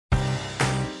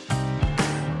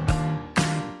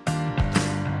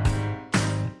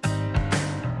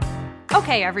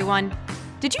Hey everyone,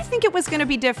 did you think it was going to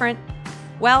be different?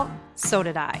 Well, so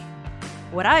did I.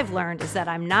 What I've learned is that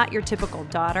I'm not your typical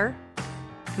daughter,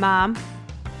 mom,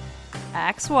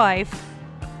 ex-wife,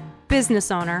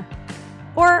 business owner,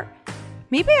 or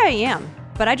maybe I am,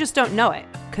 but I just don't know it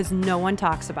because no one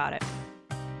talks about it.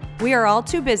 We are all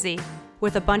too busy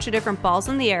with a bunch of different balls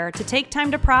in the air to take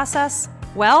time to process,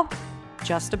 well,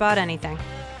 just about anything.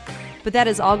 But that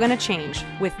is all going to change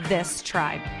with this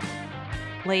tribe.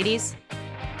 Ladies,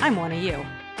 I'm one of you.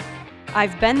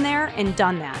 I've been there and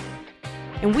done that.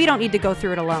 And we don't need to go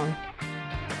through it alone.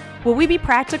 Will we be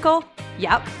practical?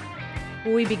 Yep.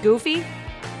 Will we be goofy?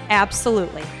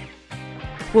 Absolutely.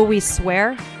 Will we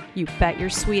swear? You bet your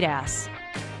sweet ass.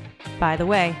 By the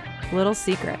way, little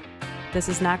secret. This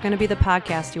is not going to be the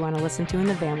podcast you want to listen to in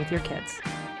the van with your kids.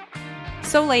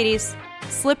 So ladies,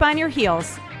 slip on your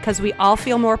heels because we all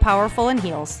feel more powerful in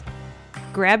heels.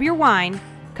 Grab your wine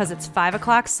because it's 5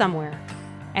 o'clock somewhere.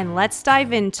 And let's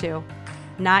dive into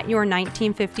Not Your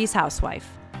 1950s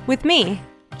Housewife with me,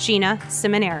 Gina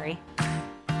Simoneri.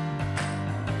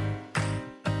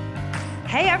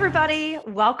 Hey everybody,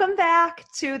 welcome back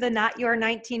to the Not Your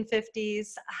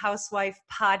 1950s Housewife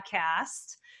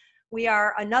podcast. We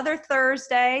are another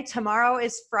Thursday. Tomorrow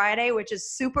is Friday, which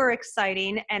is super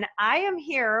exciting. And I am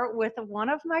here with one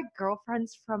of my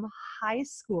girlfriends from high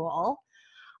school.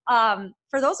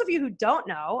 For those of you who don't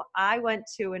know, I went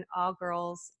to an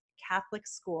all-girls Catholic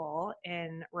school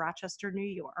in Rochester, New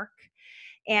York.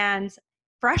 And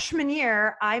freshman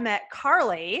year, I met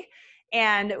Carly,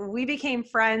 and we became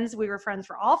friends. We were friends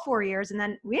for all 4 years. And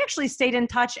then we actually stayed in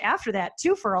touch after that,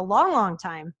 too, for a long, long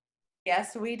time.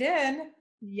 Yes, we did.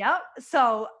 Yep.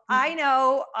 So I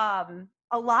know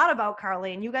a lot about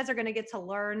Carly, and you guys are going to get to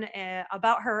learn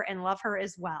about her and love her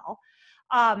as well.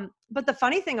 But the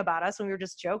funny thing about us, when we were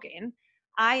just joking,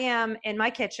 I am in my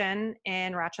kitchen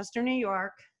in Rochester, New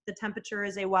York. The temperature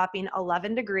is a whopping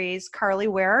 11 degrees. Carly,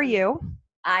 where are you?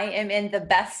 I am in the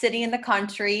best city in the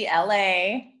country,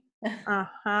 LA.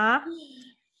 Uh-huh.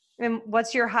 And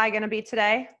what's your high going to be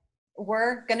today?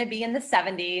 We're going to be in the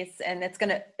 70s, and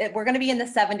we're going to be in the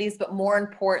 70s, but more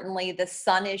importantly, the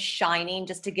sun is shining.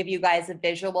 Just to give you guys a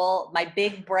visual, my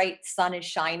big bright sun is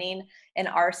shining, and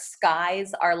our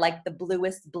skies are like the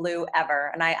bluest blue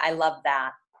ever. And I love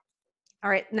that. All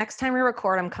right. Next time we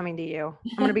record, I'm coming to you.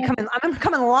 I'm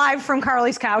coming live from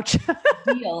Carly's couch.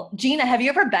 Deal. Gina, have you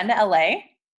ever been to LA?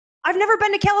 I've never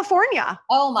been to California.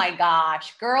 Oh my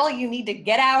gosh, girl, you need to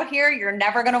get out here. You're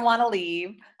never going to want to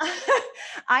leave.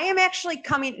 I am actually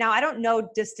coming now. I don't know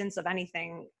distance of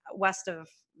anything west of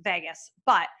Vegas,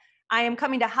 but I am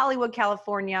coming to Hollywood,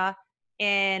 California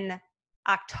in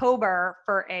October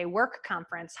for a work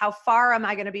conference. How far am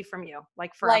I going to be from you?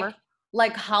 Like forever?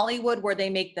 Like Hollywood where they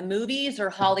make the movies, or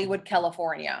Hollywood,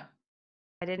 California?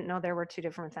 I didn't know there were two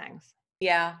different things.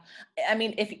 Yeah. I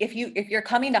mean, if you're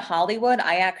coming to Hollywood,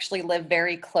 I actually live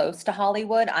very close to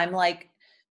Hollywood. I'm like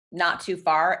not too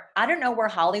far. I don't know where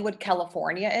Hollywood,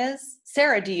 California is.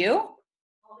 Sarah, do you?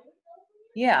 Hollywood,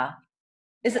 California? Yeah.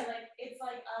 Is it? It's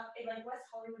like West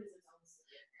Hollywood is its own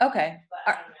city. Okay.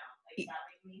 But I don't know. Is that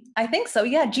what you mean? I think so.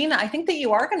 Yeah, Gina, I think that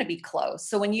you are going to be close.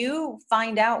 So when you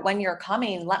find out when you're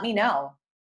coming, let me know.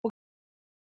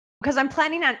 Because I'm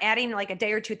planning on adding like a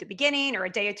day or two at the beginning or a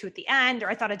day or two at the end,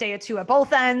 or I thought a day or two at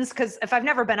both ends. Because if I've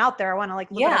never been out there, I want to like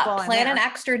look it up while I'm plan there. an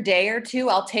extra day or two.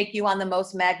 I'll take you on the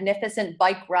most magnificent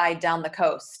bike ride down the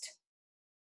coast.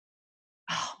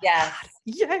 Oh, yes.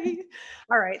 God. Yay.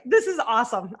 All right. This is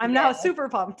awesome. I'm now super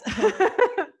pumped. But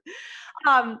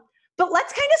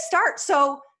let's kind of start.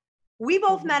 So we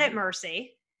both met at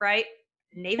Mercy, right?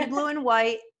 Navy blue and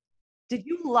white. Did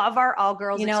you love our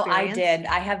all-girls experience? I did.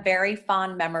 I have very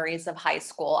fond memories of high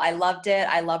school. I loved it.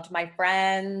 I loved my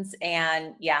friends.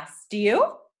 And yes. Do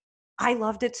you? I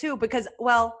loved it too because,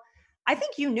 well, I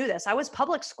think you knew this. I was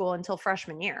public school until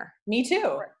freshman year. Me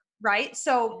too. Right?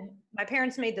 So my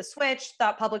parents made the switch,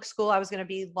 thought public school, I was going to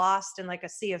be lost in like a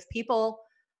sea of people,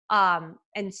 and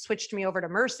switched me over to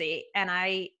Mercy. And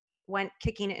I went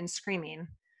kicking and screaming.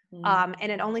 And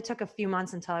it only took a few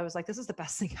months until I was like, this is the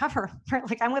best thing ever. Right?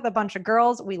 Like I'm with a bunch of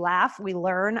girls. We laugh, we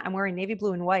learn. I'm wearing navy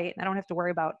blue and white, and I don't have to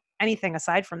worry about anything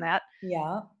aside from that.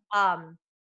 Yeah.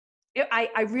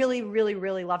 I really, really,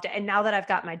 really loved it. And now that I've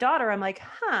got my daughter, I'm like,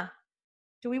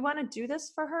 do we want to do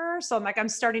this for her? So I'm like, I'm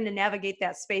starting to navigate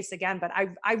that space again, but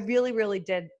I really, really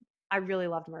did. I really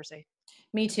loved Mercy.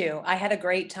 Me too. I had a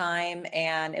great time,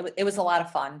 and it was a lot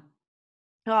of fun.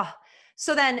 Oh,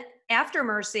 so then after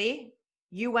Mercy,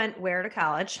 you went where to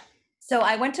college? So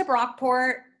I went to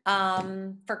Brockport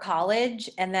for college,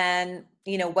 and then,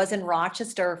 was in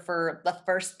Rochester for the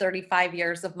first 35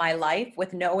 years of my life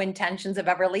with no intentions of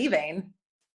ever leaving.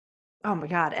 Oh my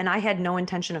God. And I had no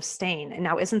intention of staying. And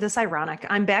now isn't this ironic?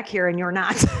 I'm back here and you're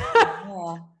not.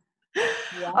 Yeah.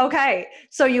 Yeah. Okay.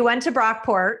 So you went to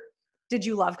Brockport. Did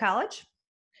you love college?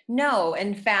 No,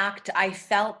 in fact, I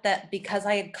felt that because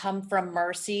I had come from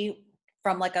Mercy,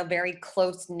 from like a very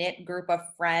close knit group of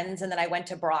friends, and then I went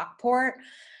to Brockport,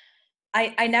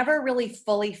 I never really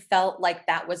fully felt like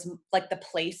that was like the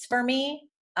place for me.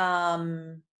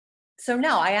 So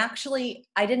no,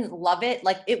 I didn't love it.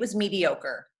 Like it was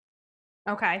mediocre.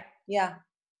 Okay. Yeah.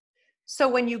 So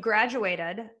when you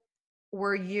graduated,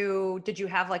 did you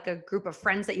have like a group of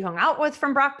friends that you hung out with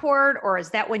from Brockport, or is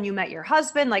that when you met your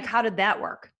husband? Like, how did that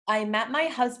work? I met my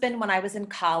husband when I was in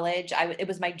college. It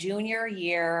was my junior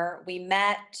year. We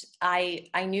met. I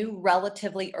knew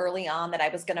relatively early on that I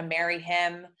was going to marry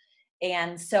him.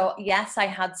 And so, yes, I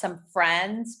had some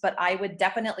friends, but I would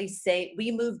definitely say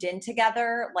we moved in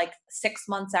together like 6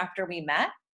 months after we met.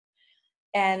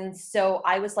 And so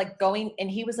I was like going,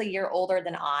 and he was a year older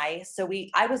than I. So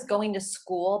I was going to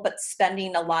school, but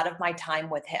spending a lot of my time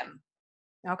with him.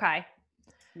 Okay.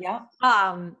 Yeah.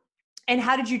 Um, and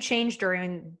how did you change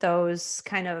during those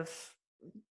kind of,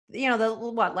 the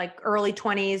what, like early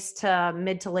 20s to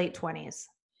mid to late 20s?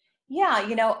 Yeah.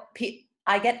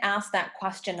 I get asked that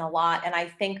question a lot. And I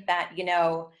think that,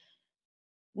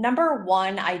 number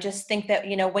one, I just think that,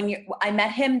 I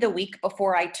met him the week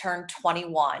before I turned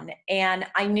 21, and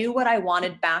I knew what I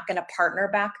wanted back in a partner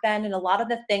back then. And a lot of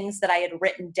the things that I had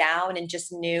written down and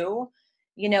just knew,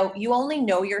 you only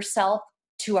know yourself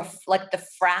to like the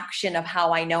fraction of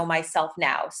how I know myself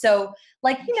now. So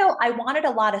like, I wanted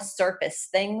a lot of surface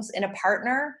things in a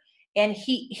partner, and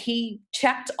he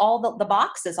checked all the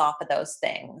boxes off of those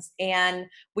things. And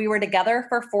we were together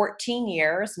for 14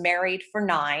 years, married for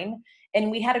 9,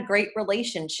 and we had a great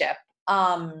relationship.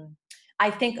 I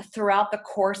think throughout the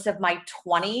course of my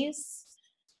 20s,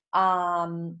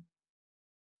 um,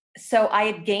 so I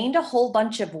had gained a whole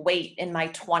bunch of weight in my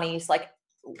 20s. Like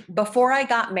before I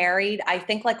got married, I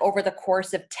think like over the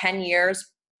course of 10 years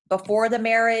before the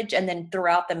marriage and then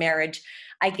throughout the marriage,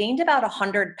 I gained about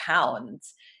 100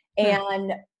 pounds. Hmm.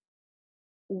 And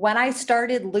when I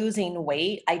started losing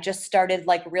weight, I just started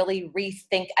like really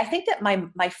rethink. I think that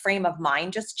my frame of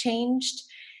mind just changed.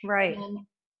 Right. And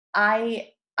I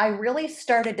I really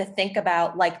started to think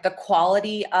about like the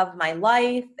quality of my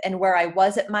life and where I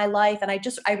was at my life. And I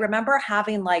remember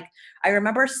I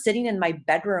remember sitting in my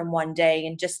bedroom one day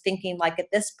and just thinking, like,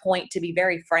 at this point, to be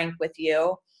very frank with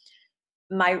you,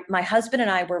 my husband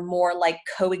and I were more like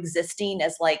coexisting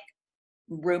as like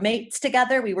roommates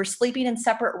together. We were sleeping in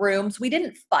separate rooms. We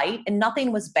didn't fight and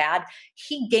nothing was bad.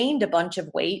 He gained a bunch of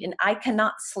weight, and I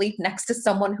cannot sleep next to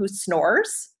someone who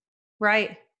snores.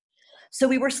 Right. So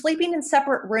we were sleeping in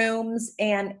separate rooms,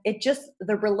 and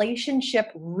the relationship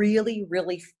really,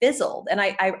 really fizzled. And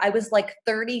I was like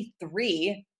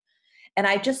 33, and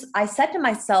I said to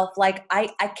myself, like,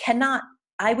 I cannot,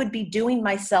 I would be doing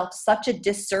myself such a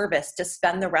disservice to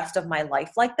spend the rest of my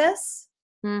life like this.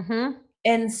 Mm-hmm.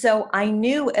 And so I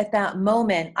knew at that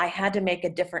moment I had to make a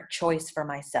different choice for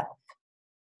myself.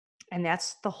 And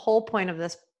that's the whole point of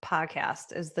this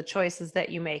podcast, is the choices that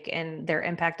you make and their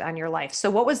impact on your life. So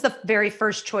what was the very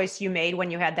first choice you made when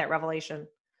you had that revelation?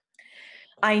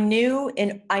 I knew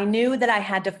that I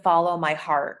had to follow my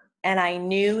heart. And I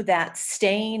knew that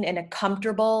staying in a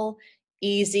comfortable,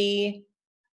 easy,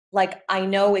 like I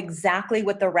know exactly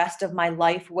what the rest of my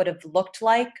life would have looked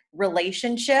like,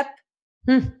 relationship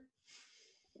Hmm.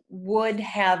 would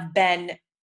have been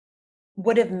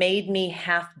would have made me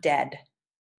half dead.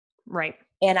 Right.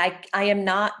 And I am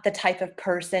not the type of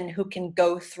person who can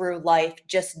go through life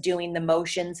just doing the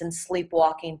motions and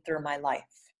sleepwalking through my life.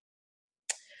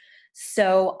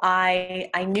 So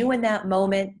I knew in that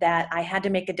moment that I had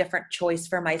to make a different choice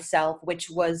for myself,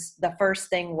 which was the first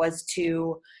thing was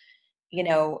you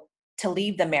know, to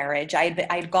leave the marriage.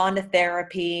 I'd gone to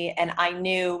therapy, and I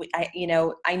knew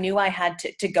I had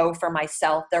to go for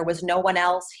myself. There was no one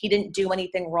else. He didn't do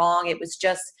anything wrong. It was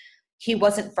just, he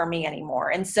wasn't for me anymore.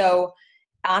 And so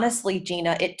honestly,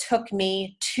 Gina, it took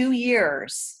me 2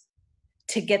 years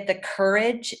to get the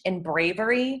courage and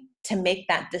bravery to make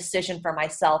that decision for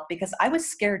myself, because I was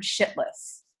scared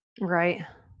shitless. Right.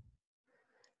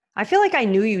 I feel like I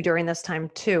knew you during this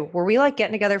time too. Were we like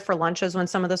getting together for lunches when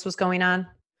some of this was going on?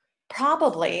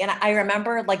 Probably. And I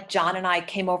remember like John and I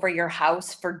came over your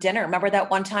house for dinner. Remember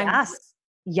that one time? Yes.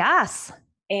 Yes.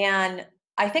 And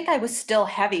I think I was still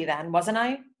heavy then, wasn't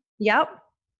I? Yep.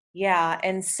 Yeah.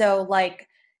 And so like,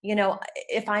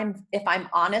 if I'm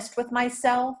honest with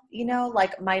myself,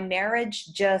 like my marriage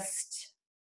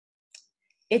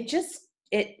it just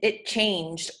it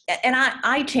changed. And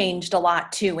I changed a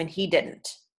lot too, and he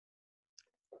didn't.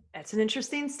 That's an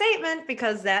interesting statement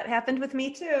because that happened with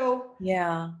me too.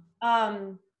 Yeah.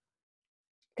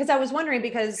 Because I was wondering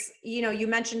because, you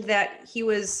mentioned that he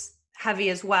was heavy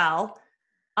as well.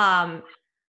 Um,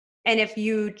 and if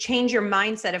you change your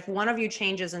mindset, if one of you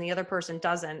changes and the other person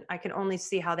doesn't, I can only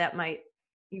see how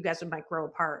you guys might grow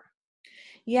apart.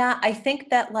 Yeah, I think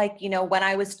that when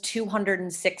I was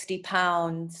 260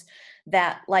 pounds,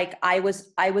 that I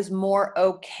was more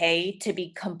okay to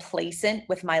be complacent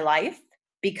with my life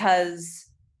because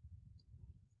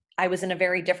I was in a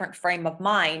very different frame of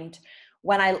mind.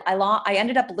 When I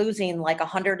ended up losing like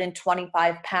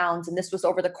 125 pounds, and this was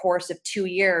over the course of 2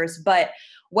 years. But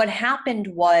what happened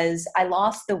was I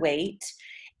lost the weight,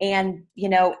 and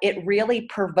it really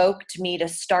provoked me to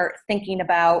start thinking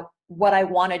about what I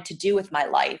wanted to do with my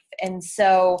life. And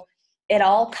so it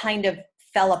all kind of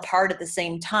fell apart at the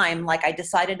same time. Like I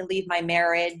decided to leave my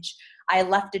marriage. I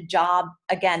left a job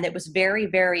again that was very,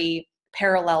 very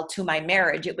parallel to my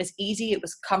marriage. It was easy, it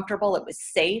was comfortable, it was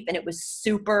safe, and it was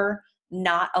super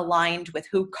not aligned with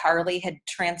who Carly had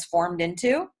transformed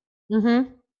into.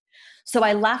 Mm-hmm. So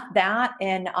I left that,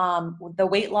 and the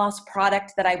weight loss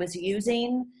product that I was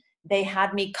using, they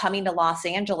had me coming to Los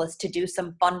Angeles to do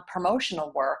some fun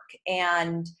promotional work.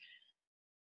 And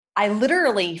I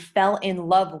literally fell in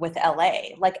love with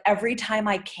LA. Like every time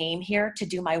I came here to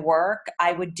do my work,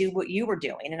 I would do what you were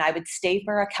doing, and I would stay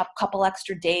for a couple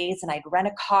extra days, and I'd rent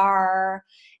a car,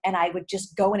 and I would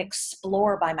just go and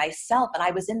explore by myself. And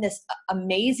I was in this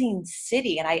amazing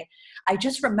city, and I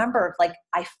just remember like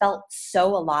I felt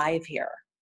so alive here.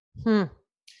 Hmm.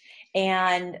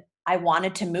 And I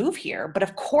wanted to move here, but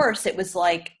of course it was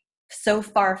like so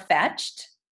far-fetched.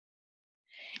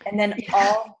 And then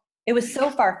it was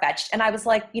so far-fetched. And I was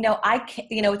like, I can't,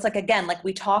 it's like, again, like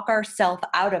we talk ourselves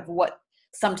out of what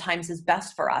sometimes is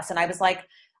best for us. And I was like,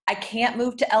 I can't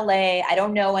move to LA. I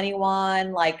don't know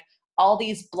anyone, like all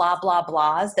these blah, blah,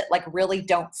 blahs that like really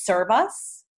don't serve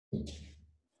us.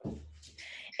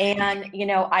 And,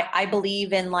 I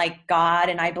believe in like God,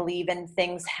 and I believe in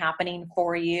things happening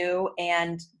for you.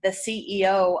 And the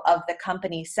CEO of the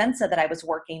company Sensa that I was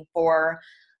working for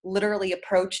literally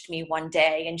approached me one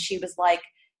day, and she was like,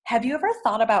 have you ever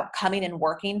thought about coming and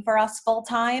working for us full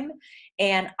time?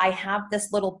 And I have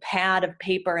this little pad of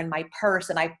paper in my purse,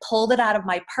 and I pulled it out of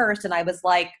my purse, and I was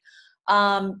like,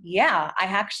 yeah, I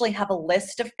actually have a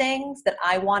list of things that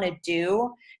I want to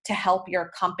do to help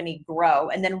your company grow.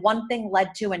 And then one thing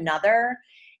led to another.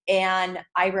 And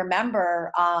I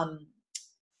remember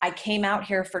I came out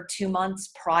here for 2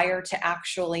 months prior to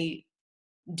actually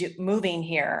moving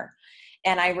here.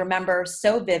 And I remember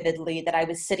so vividly that I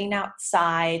was sitting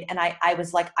outside, and I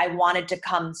was like, I wanted to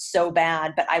come so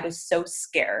bad, but I was so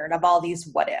scared of all these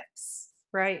what ifs.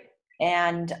 Right.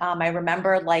 And I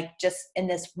remember like just in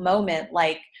this moment,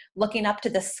 like looking up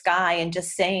to the sky and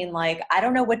just saying like, I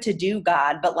don't know what to do,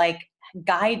 God, but like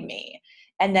guide me.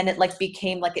 And then it like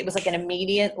became like, it was like an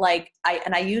immediate, like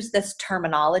I used this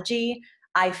terminology.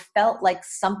 I felt like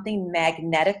something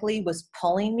magnetically was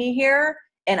pulling me here,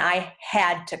 and I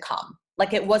had to come.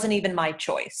 Like it wasn't even my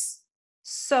choice.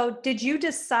 So did you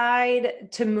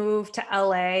decide to move to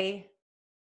LA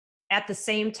at the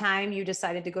same time you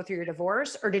decided to go through your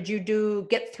divorce, or did you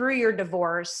get through your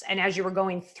divorce and as you were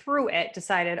going through it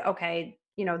decided, okay,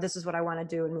 this is what I want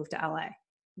to do and move to LA?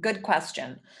 Good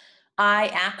question. I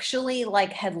actually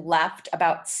like had left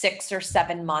about 6 or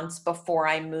 7 months before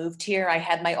I moved here. I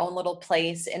had my own little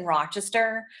place in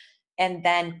Rochester, and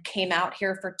then came out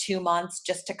here for 2 months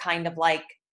just to kind of like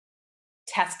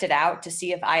test it out to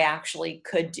see if I actually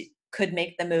could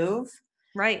make the move.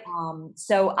 Right.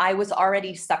 So I was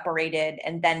already separated,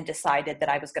 and then decided that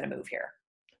I was going to move here.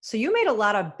 So you made a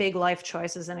lot of big life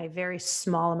choices in a very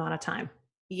small amount of time.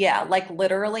 Yeah, like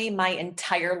literally my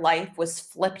entire life was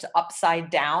flipped upside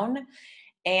down,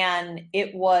 and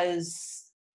it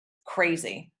was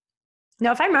crazy.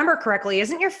 Now, if I remember correctly,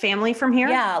 isn't your family from here?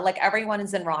 Yeah, like everyone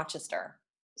is in Rochester.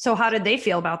 So how did they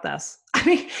feel about this? I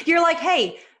mean, you're like,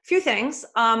 hey, few things,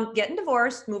 getting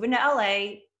divorced, moving to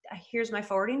LA. Here's my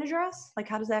forwarding address. Like,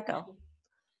 how does that go?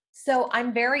 So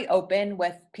I'm very open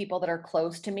with people that are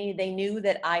close to me. They knew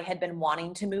that I had been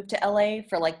wanting to move to LA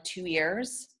for like 2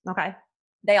 years. Okay.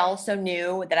 They also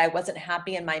knew that I wasn't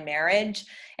happy in my marriage.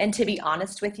 And to be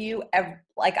honest with you,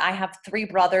 like I have 3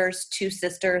 brothers, 2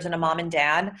 sisters, and a mom and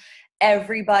dad.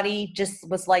 Everybody just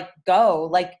was like, go.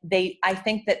 Like I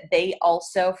think that they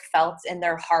also felt in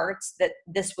their hearts that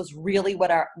this was really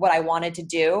what I wanted to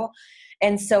do.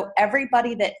 And so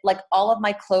everybody that like all of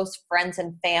my close friends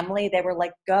and family, they were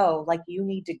like, go, like you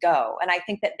need to go. And I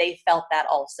think that they felt that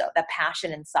also, the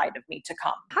passion inside of me to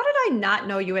come. How did I not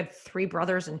know you had 3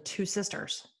 brothers and 2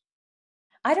 sisters?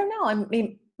 I don't know. I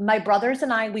mean, my brothers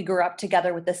and I, we grew up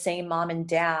together with the same mom and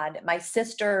dad. My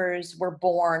sisters were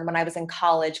born when I was in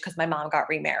college because my mom got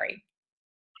remarried.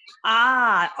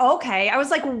 Ah, okay. I was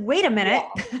like, wait a minute.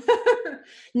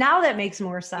 Now that makes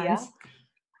more sense.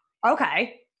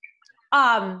 Okay.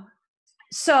 Um,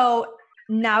 so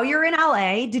now you're in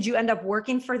LA. Did you end up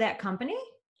working for that company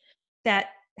that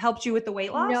helped you with the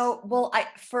weight loss? No, well,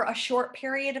 for a short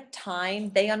period of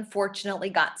time, they unfortunately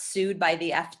got sued by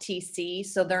the FTC,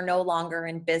 so they're no longer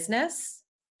in business.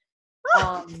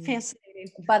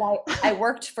 Fascinating. But I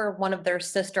worked for one of their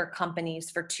sister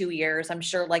companies for 2 years. I'm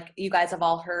sure like you guys have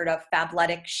all heard of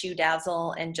Fabletics, Shoe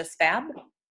Dazzle, and Just Fab.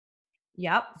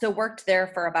 Yep. So worked there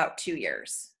for about 2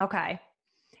 years. Okay.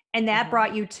 And that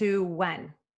brought you to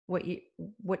when?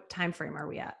 What time frame are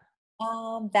we at?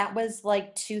 That was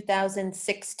like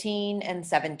 2016 and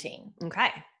 17. Okay.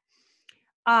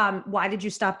 Why did you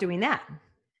stop doing that?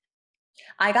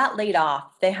 I got laid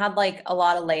off. They had like a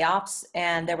lot of layoffs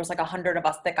and there was like 100 of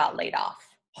us that got laid off.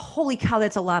 Holy cow,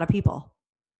 that's a lot of people.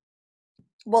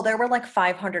 Well, there were like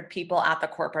 500 people at the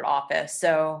corporate office.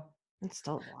 So, That's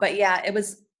still a lot. but yeah, it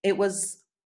was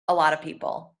a lot of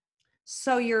people.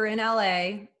 So you're in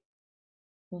LA.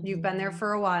 You've been there Mhm.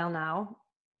 for a while now.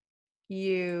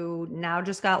 You now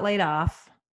just got laid off.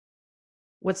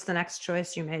 What's the next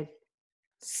choice you made?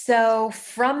 So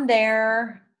from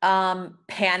there,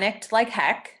 panicked like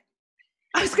heck.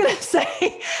 I was going to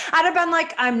say, I'd have been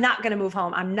like, I'm not going to move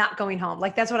home. I'm not going home.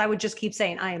 Like, that's what I would just keep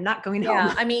saying. I am not going Yeah.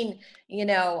 home. I mean,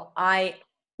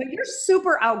 But you're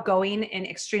super outgoing and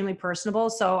extremely personable.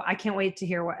 So I can't wait to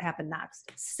hear what happened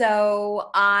next. so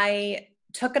I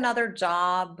took another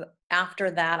job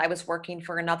after that. I was working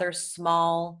for another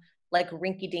small, like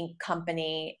rinky-dink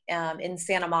company in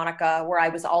Santa Monica, where I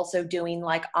was also doing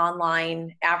like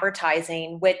online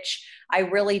advertising, which I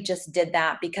really just did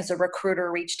that because a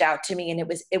recruiter reached out to me, and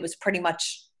it was pretty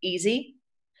much easy.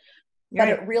 But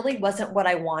Right. it really wasn't what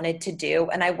I wanted to do.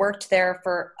 And I worked there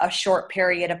for a short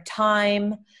period of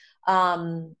time.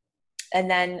 Um, and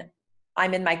then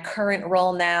I'm in my current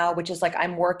role now, which is like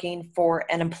I'm working for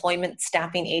an employment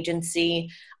staffing agency.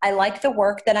 I like the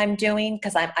work that I'm doing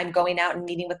because I'm going out and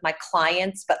meeting with my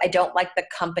clients, but I don't like the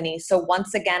company. So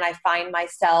once again, I find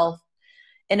myself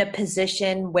in a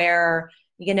position where,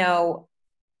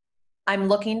 I'm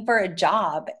looking for a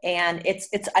job, and it's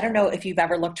I don't know if you've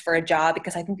ever looked for a job,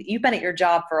 because I think that you've been at your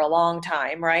job for a long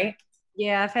time, right?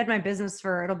 Yeah, I've had my business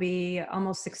it'll be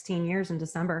almost 16 years in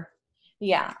December.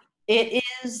 Yeah. It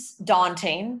is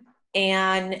daunting,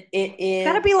 and it It's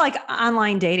got to is be like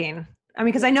online dating. I mean,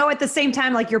 because I know at the same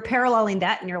time, like you're paralleling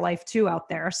that in your life too out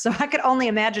there. So I could only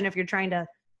imagine if you're trying to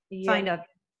find a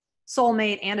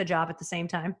soulmate and a job at the same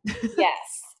time. yes.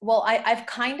 Well, I've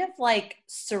kind of like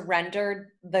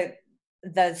surrendered the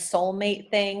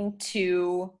soulmate thing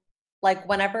to like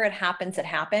whenever it happens, it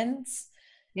happens.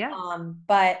 Yeah.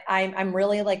 But I'm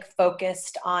really like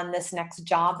focused on this next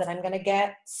job that I'm gonna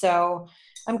get. So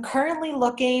I'm currently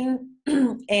looking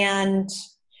and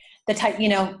the type,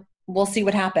 we'll see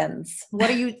what happens. What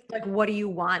do you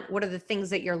want? What are the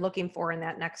things that you're looking for in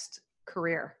that next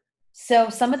career? So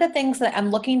some of the things that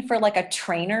I'm looking for, like a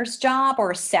trainer's job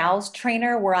or a sales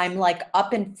trainer, where I'm like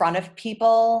up in front of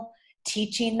people,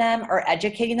 teaching them or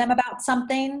educating them about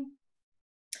something.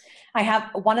 I have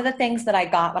one of the things that I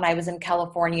got when I was in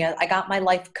California, I got my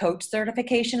life coach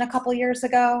certification a couple years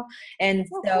ago. And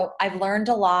so I've learned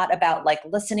a lot about like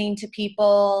listening to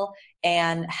people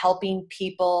and helping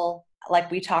people, like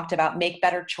we talked about, make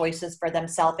better choices for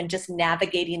themselves and just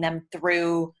navigating them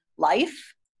through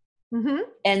life. Mm-hmm.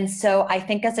 And so I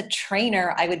think as a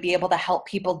trainer, I would be able to help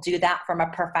people do that from a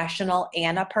professional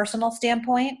and a personal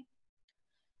standpoint.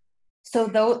 So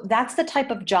though that's the type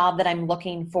of job that I'm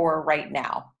looking for right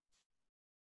now.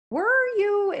 Were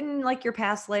you in like your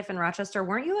past life in Rochester?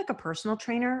 Weren't you like a personal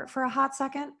trainer for a hot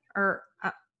second, or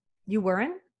you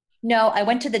weren't? No, I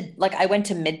went to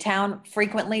Midtown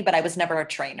frequently, but I was never a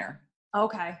trainer.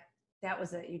 Okay. That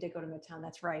was it. You did go to Midtown.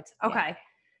 That's right. Okay. Yeah.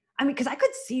 I mean, because I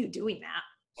could see you doing that.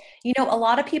 A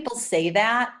lot of people say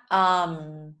that.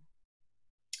 I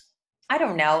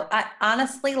don't know.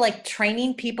 Honestly, like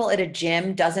training people at a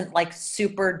gym doesn't like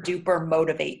super duper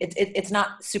motivate. It's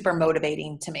not super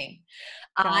motivating to me.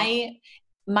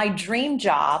 My dream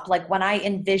job, like when I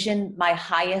envision my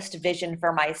highest vision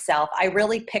for myself, I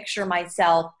really picture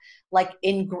myself like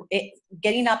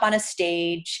getting up on a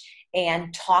stage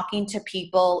and talking to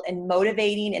people and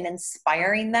motivating and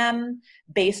inspiring them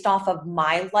based off of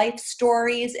my life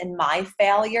stories and my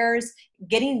failures,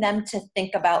 getting them to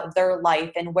think about their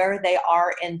life and where they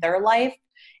are in their life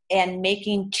and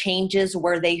making changes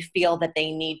where they feel that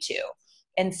they need to.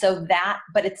 And so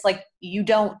but it's like, you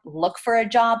don't look for a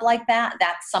job like that.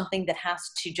 That's something that has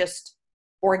to just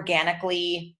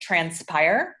organically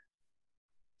transpire.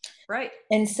 Right.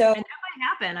 And so And that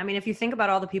might happen. I mean, if you think about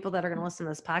all the people that are going to listen to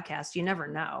this podcast, you never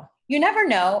know. you never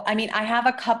know. I mean, I have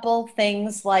a couple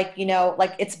things like,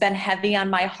 like it's been heavy on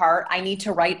my heart. I need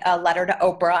to write a letter to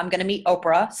Oprah. I'm going to meet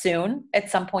Oprah soon at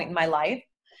some point in my life.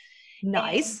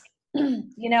 Nice.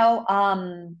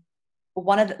 And,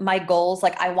 one of my goals,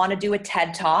 like I want to do a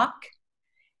TED Talk.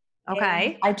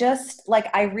 Okay. And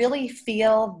I really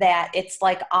feel that it's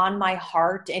like on my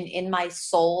heart and in my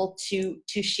soul to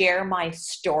share my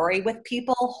story with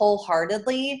people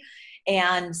wholeheartedly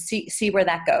and see where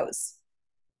that goes.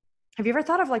 Have you ever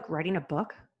thought of like writing a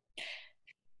book?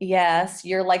 Yes,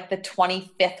 you're like the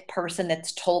 25th person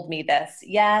that's told me this.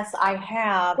 Yes, I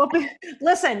have. Well,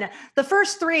 listen, the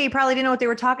first 3 probably didn't know what they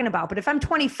were talking about, but if I'm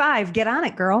 25, get on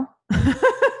it, girl.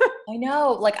 I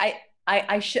know. Like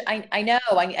I should, I know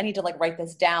I need to like write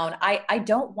this down. I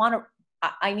don't want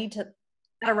to, I need to.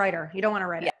 Not a writer. You don't want to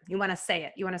write it. You want to say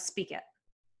it. You want to speak it.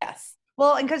 Yes.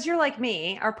 Well, and because you're like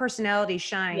me, our personality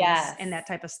shines Yes. in that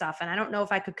type of stuff. And I don't know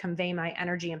if I could convey my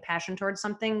energy and passion towards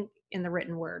something in the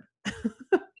written word.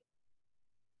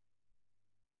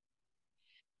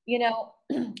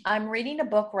 I'm reading a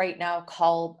book right now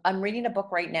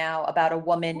about a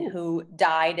woman who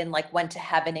died and like went to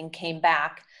heaven and came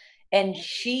back. And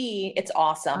it's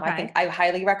awesome. Okay. I think I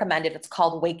highly recommend it. It's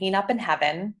called Waking Up in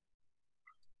Heaven.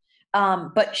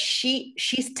 But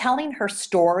she's telling her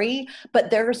story, but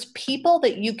there's people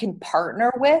that you can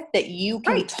partner with that you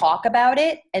can talk about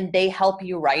it and they help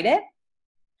you write it.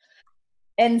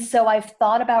 And so I've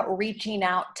thought about reaching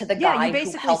out to the guy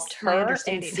who helped her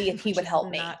and see if he would help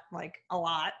me. Not like a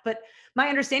lot, but my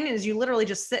understanding is you literally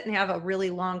just sit and have a really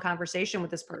long conversation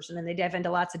with this person and they dive into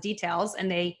lots of details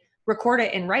and they record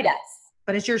it and write it.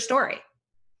 But it's your story.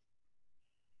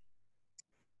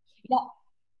 Yeah.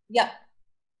 Yeah.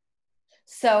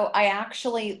 So I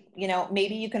actually,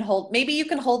 maybe you can hold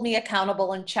me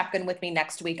accountable and check in with me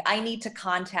next week. I need to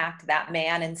contact that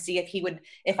man and see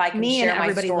if I can share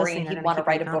my story and he'd want to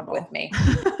write a book with me.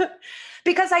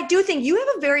 Because I do think you have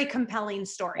a very compelling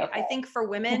story. Okay. I think for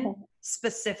women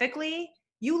specifically,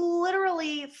 you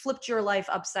literally flipped your life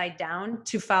upside down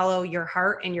to follow your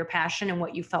heart and your passion and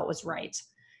what you felt was right.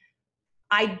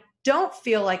 I don't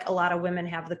feel like a lot of women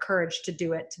have the courage to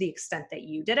do it to the extent that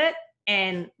you did it.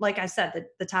 And like I said,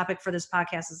 the topic for this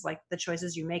podcast is like the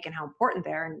choices you make and how important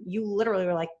they are. And you literally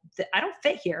were like, I don't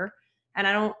fit here and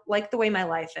I don't like the way my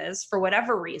life is for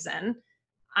whatever reason.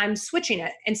 I'm switching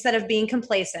it instead of being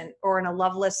complacent or in a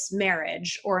loveless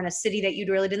marriage or in a city that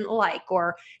you really didn't like.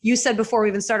 Or you said before we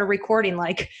even started recording,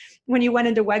 like when you went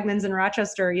into Wegmans in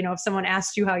Rochester, if someone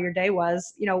asked you how your day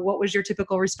was, what was your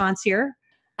typical response here?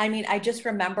 I mean, I just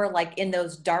remember like in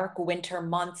those dark winter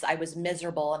months, I was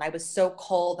miserable and I was so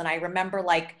cold. And I remember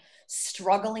like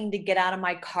struggling to get out of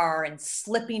my car and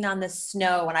slipping on the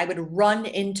snow. And I would run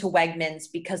into Wegmans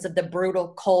because of the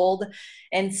brutal cold.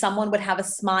 And someone would have a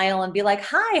smile and be like,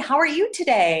 "Hi, how are you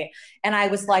today?" And I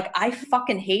was like, "I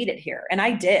fucking hate it here." And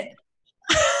I did.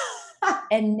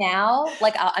 And now,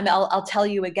 like, I'll tell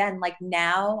you again, like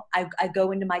now I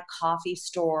go into my coffee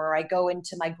store, I go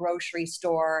into my grocery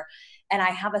store, and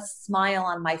I have a smile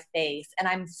on my face and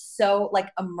I'm so like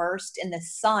immersed in the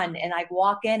sun. And I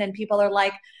walk in and people are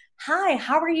like, "Hi,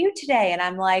 how are you today?" And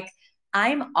I'm like,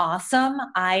 "I'm awesome.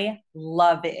 I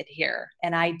love it here."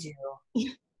 And I do.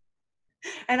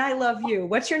 And I love you.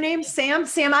 What's your name? Sam?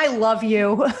 Sam, I love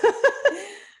you.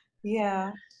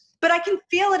 Yeah. But I can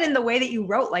feel it in the way that you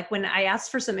wrote. Like when I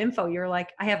asked for some info, you're like,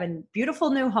 "I have a beautiful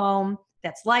new home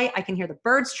that's light. I can hear the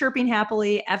birds chirping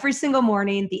happily every single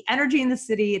morning. The energy in the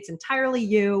city, it's entirely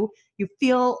you. You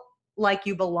feel like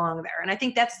you belong there." And I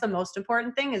think that's the most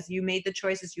important thing is you made the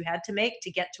choices you had to make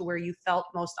to get to where you felt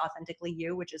most authentically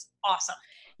you, which is awesome.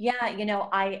 Yeah.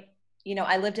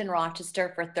 I lived in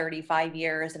Rochester for 35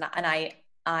 years and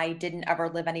I didn't ever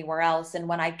live anywhere else. And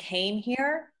when I came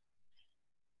here,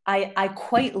 I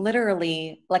quite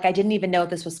literally, like, I didn't even know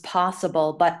this was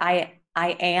possible, but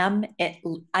I'm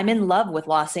in love with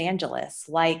Los Angeles.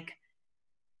 Like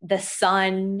the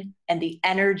sun and the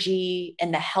energy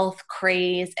and the health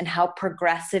craze and how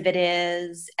progressive it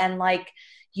is. And like,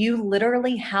 you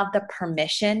literally have the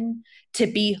permission to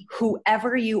be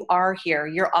whoever you are here,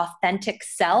 your authentic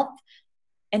self.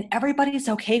 And everybody's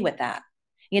okay with that.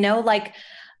 Like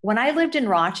when I lived in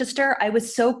Rochester, I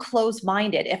was so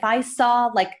close-minded. If I saw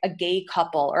like a gay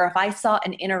couple, or if I saw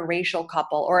an interracial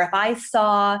couple, or if I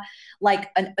saw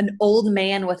like an old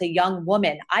man with a young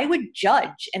woman, I would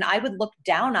judge and I would look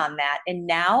down on that. And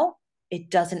now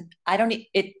it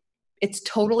it's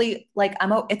totally like,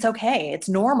 it's okay. It's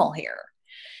normal here.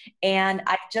 And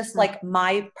I just like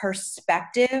my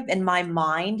perspective and my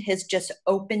mind has just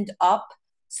opened up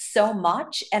so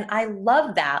much. And I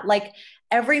love that. Like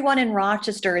everyone in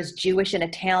Rochester is Jewish and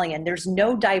Italian. There's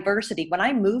no diversity. When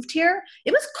I moved here,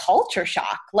 it was culture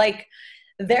shock. Like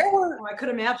there were, I could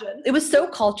imagine. it was so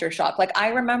culture shock. Like I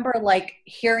remember like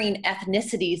hearing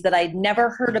ethnicities that I'd never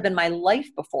heard of in my life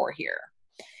before here.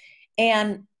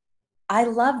 And I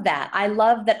love that. I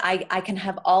love that I can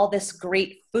have all this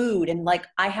great food, and like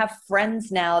I have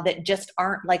friends now that just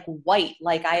aren't like white.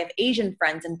 Like I have Asian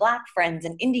friends and Black friends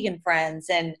and Indian friends,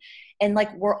 and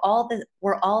like we're all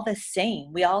the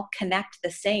same. We all connect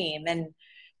the same, and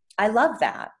I love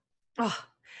that. Oh,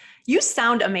 you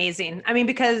sound amazing. I mean,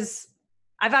 because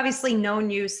I've obviously known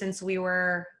you since we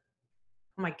were,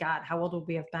 oh my God, how old would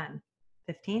we have been?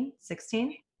 15,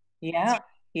 16? Yeah.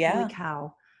 Yeah. Holy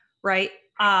cow. Right.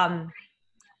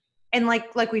 And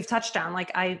like we've touched on,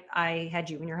 like I had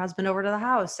you and your husband over to the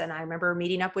house, and I remember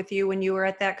meeting up with you when you were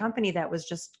at that company that was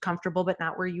just comfortable, but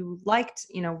not where you liked,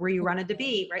 where you wanted to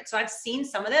be. Right. So I've seen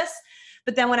some of this,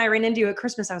 but then when I ran into you at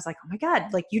Christmas, I was like, oh my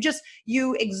God, like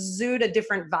you exude a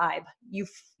different vibe. You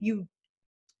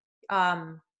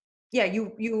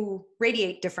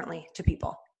radiate differently to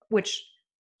people, which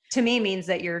to me means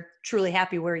that you're truly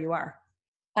happy where you are.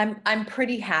 I'm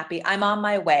pretty happy. I'm on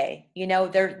my way.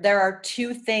 There are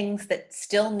two things that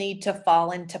still need to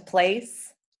fall into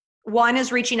place. One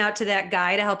is reaching out to that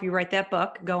guy to help you write that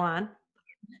book. Go on.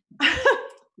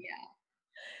 Yeah.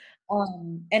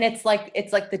 And it's like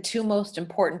the two most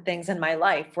important things in my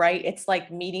life, right? It's like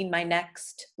meeting my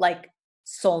next like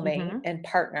soulmate and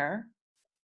partner.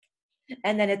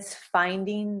 And then it's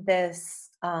finding this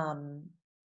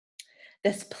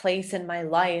place in my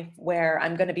life where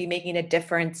I'm going to be making a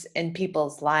difference in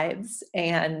people's lives.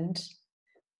 And,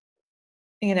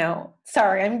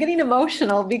 sorry, I'm getting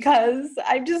emotional because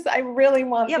I really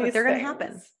want these but they're going to things.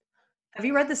 happen. Have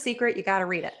you read The Secret? You got to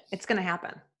read it. It's going to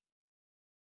happen.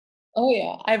 Oh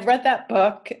yeah. I've read that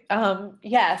book.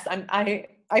 Yes,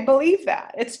 I believe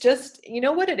that. It's just,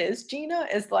 what it is, Gina,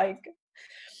 is like,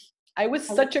 I was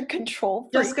such a control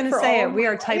freak. Just going to say it. We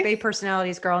are type A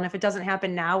personalities, girl. And if it doesn't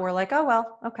happen now, we're like, oh,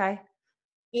 well, okay.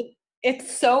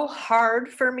 It's so hard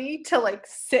for me to like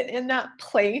sit in that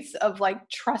place of like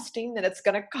trusting that it's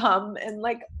going to come, and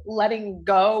like letting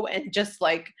go, and just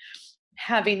like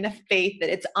having the faith that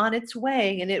it's on its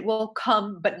way and it will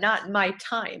come, but not in my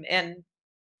time. And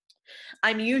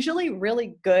I'm usually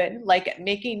really good like at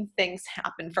making things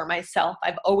happen for myself.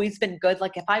 I've always been good.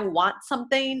 Like if I want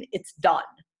something, it's done.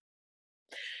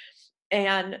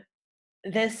 And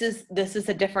this is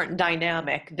a different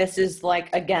dynamic. This is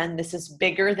like, again, this is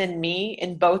bigger than me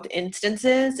in both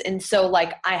instances. And so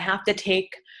like, I have to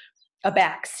take a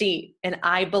back seat, and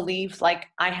I believe like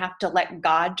I have to let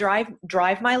God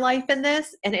drive my life in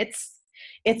this. And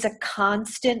it's a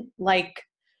constant like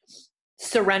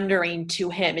surrendering to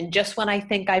him. And just when I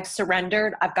think I've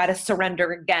surrendered, I've got to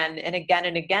surrender again and again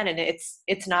and again. And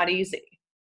it's not easy.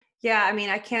 Yeah. I mean,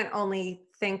 I can't only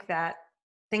think that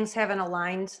things haven't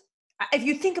aligned. If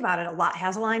you think about it, a lot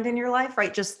has aligned in your life,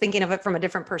 right? Just thinking of it from a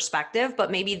different perspective, but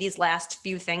maybe these last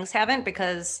few things haven't,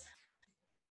 because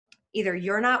either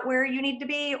you're not where you need to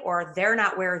be or they're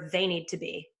not where they need to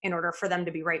be in order for them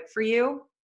to be right for you,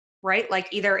 right? Like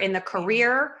either in the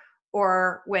career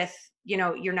or with,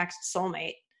 your next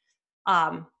soulmate,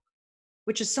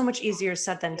 which is so much easier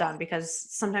said than done, because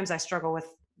sometimes I struggle with,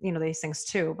 these things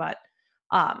too, but,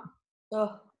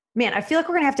 man, I feel like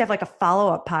we're going to have like a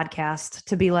follow-up podcast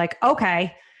to be like,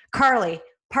 okay, Carly,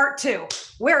 part 2,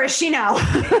 where is she now?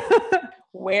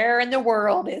 Where in the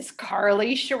world is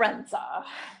Carly Sciarrenza?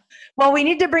 Well, we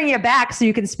need to bring you back so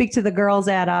you can speak to the girls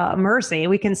at Mercy.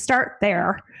 We can start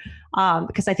there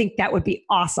because I think that would be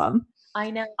awesome.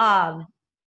 I know.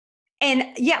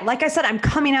 And yeah, like I said, I'm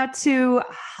coming out to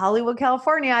Hollywood,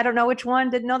 California. I don't know which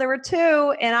one. Didn't know there were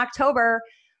 2 in October.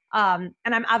 And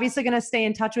I'm obviously going to stay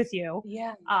in touch with you.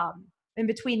 Yeah. In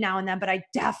between now and then, but I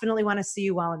definitely want to see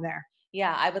you while I'm there.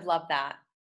 Yeah, I would love that.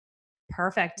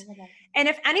 Perfect. And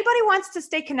if anybody wants to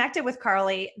stay connected with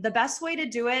Carly, the best way to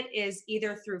do it is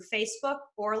either through Facebook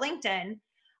or LinkedIn.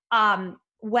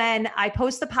 When I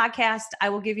post the podcast, I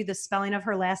will give you the spelling of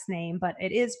her last name, but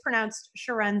it is pronounced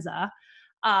Sciarrenza.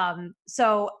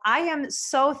 So I am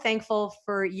so thankful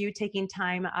for you taking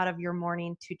time out of your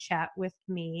morning to chat with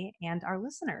me and our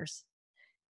listeners.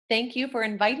 Thank you for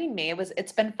inviting me.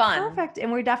 It's been fun. Perfect.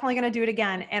 And we're definitely going to do it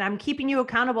again. And I'm keeping you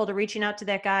accountable to reaching out to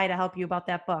that guy to help you about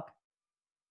that book.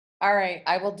 All right.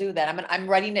 I will do that. I'm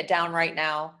writing it down right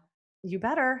now. You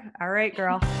better. All right,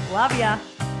 girl. Love ya.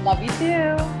 Love you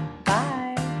too.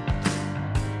 Bye.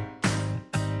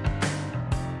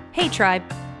 Hey, Tribe.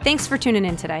 Thanks for tuning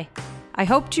in today. I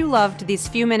hoped you loved these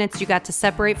few minutes you got to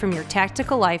separate from your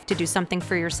tactical life to do something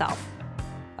for yourself.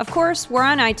 Of course, we're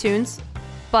on iTunes,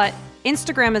 but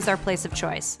Instagram is our place of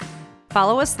choice.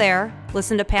 Follow us there,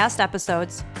 listen to past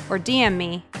episodes, or DM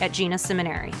me at Gina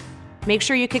Seminary. Make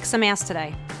sure you kick some ass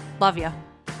today. Love ya.